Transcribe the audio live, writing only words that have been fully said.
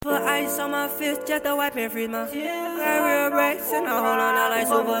ice on my fist just to wipe and freeze my tears. Got real Wreks and I hold on out like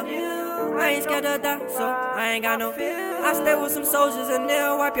super. I ain't scared to die, so I ain't got no fear. I stay with some soldiers and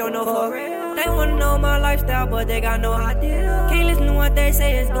they'll wipe your nose for real. They wanna know my lifestyle, but they got no idea. Can't listen to what they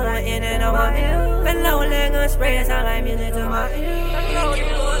say, it's going in and out my ear. Been low leg gun spray, it sound like music to my ear.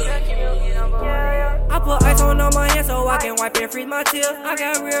 I put ice on all my hands so I can wipe and freeze my tears. I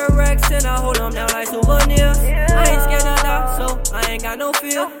got real Wreks and I hold them down like souvenirs. I ain't scared to die, so I ain't got no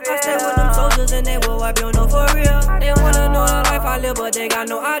fear. I stay with them soldiers and they will wipe your nose for real. They wanna know the life I live, but they got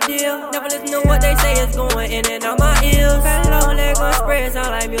no idea. Never listen to what they say, it's going in and out my ears. Fat long leg gun spray, it sound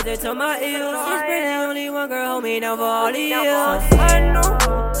like music to my ears. It's pretty, only one girl hold me down for all the years. I know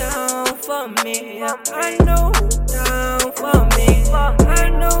who down for me. I know who down for me. I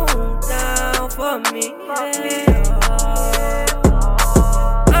know who down for me.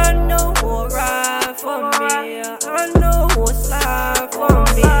 I know who'll ride for me. I know who'll slide for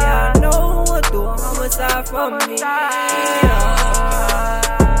me. I know who'll do homicide for me.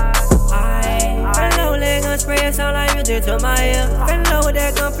 I know leg gun spray, it sound like music to my ear. Been low with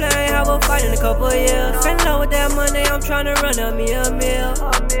that gun play, have a fight in a couple years. Been low with that money, I'm tryna run up me a meal.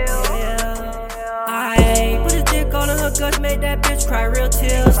 I put a dick all in her guts, made that bitch cry real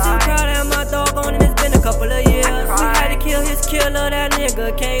tears. Still proud of my dog on it, it's been a couple of years. We had to kill his killer, that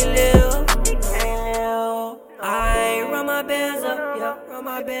nigga can't live. I run my bands up, yeah, run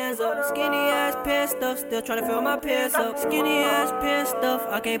my bands up. Skinny ass pants stuff, still tryna fill my pants up. Skinny ass pants stuff,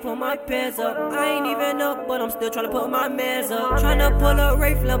 I can't pull my pants up. I ain't even up, but I'm still tryna put my mans up. Tryna pull up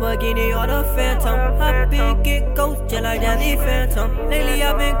Wraith, Lamborghini, or the Phantom. Hop in, get ghost, just like Danny Phantom. Lately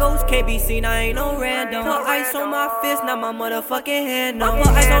I've been ghost, can't be seen, I ain't no random. Put ice on my fist, not my motherfucking hand. I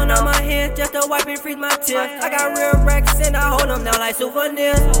put ice on all my hands just to wipe and freeze my tears. I got real Wreks and I hold them down like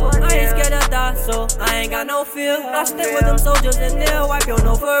souvenirs. I ain't scared to die, so I ain't got no fear. I stay with them soldiers and they'll wipe your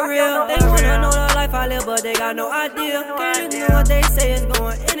nose for real. They wanna know the life I live, but they got no idea. Can't listen to what they say, it's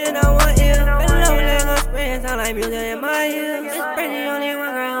going in and out my ear. Been low leg gun spray, it sound like music in my ears. It's crazy, only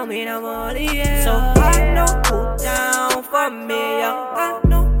one girl hold me down for all the years. So I know who down for me, yeah. I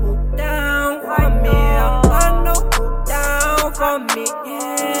know who down for me, yeah. I know who down for me,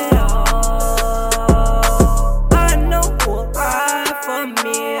 yeah. I know who ride for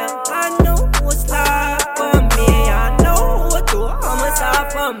me, yeah. I know who slide for me. I know who do homicide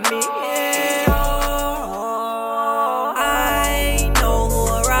for me, yeah. I know who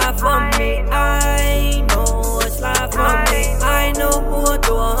ride for me. I know who slide for me. I know who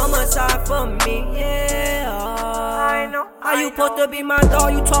do homicide for me, yeah. How you supposed to be my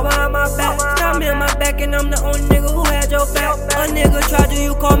dog? You talk behind my back. Stab me in my back and I'm the only nigga who had your back. A nigga tried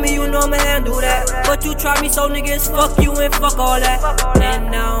you call me, you know I'ma handle that. But you try me, so niggas fuck you and fuck all that.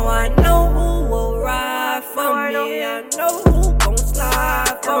 And now I know who will ride for me. I know who gon'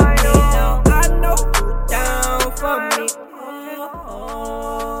 slide for me. Now I know who down for me.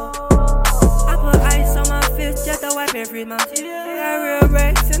 I put ice on my fist just to wipe and freeze my tears. Got real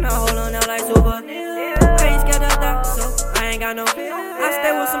Wreks and I hold on out like super. I ain't scared to die, so I ain't got no fear. I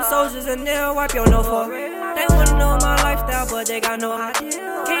stay with some soldiers and they'll wipe your nose for real. They wanna know my lifestyle, but they got no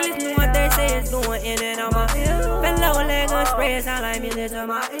idea. Can't listen to what they say, it's going in and out my ear. Been low leg gun spray, it sound like music to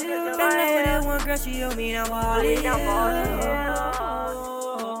my ear. Been low with that one girl, she hold me down for all the years.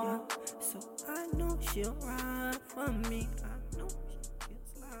 So I know she'll ride for me.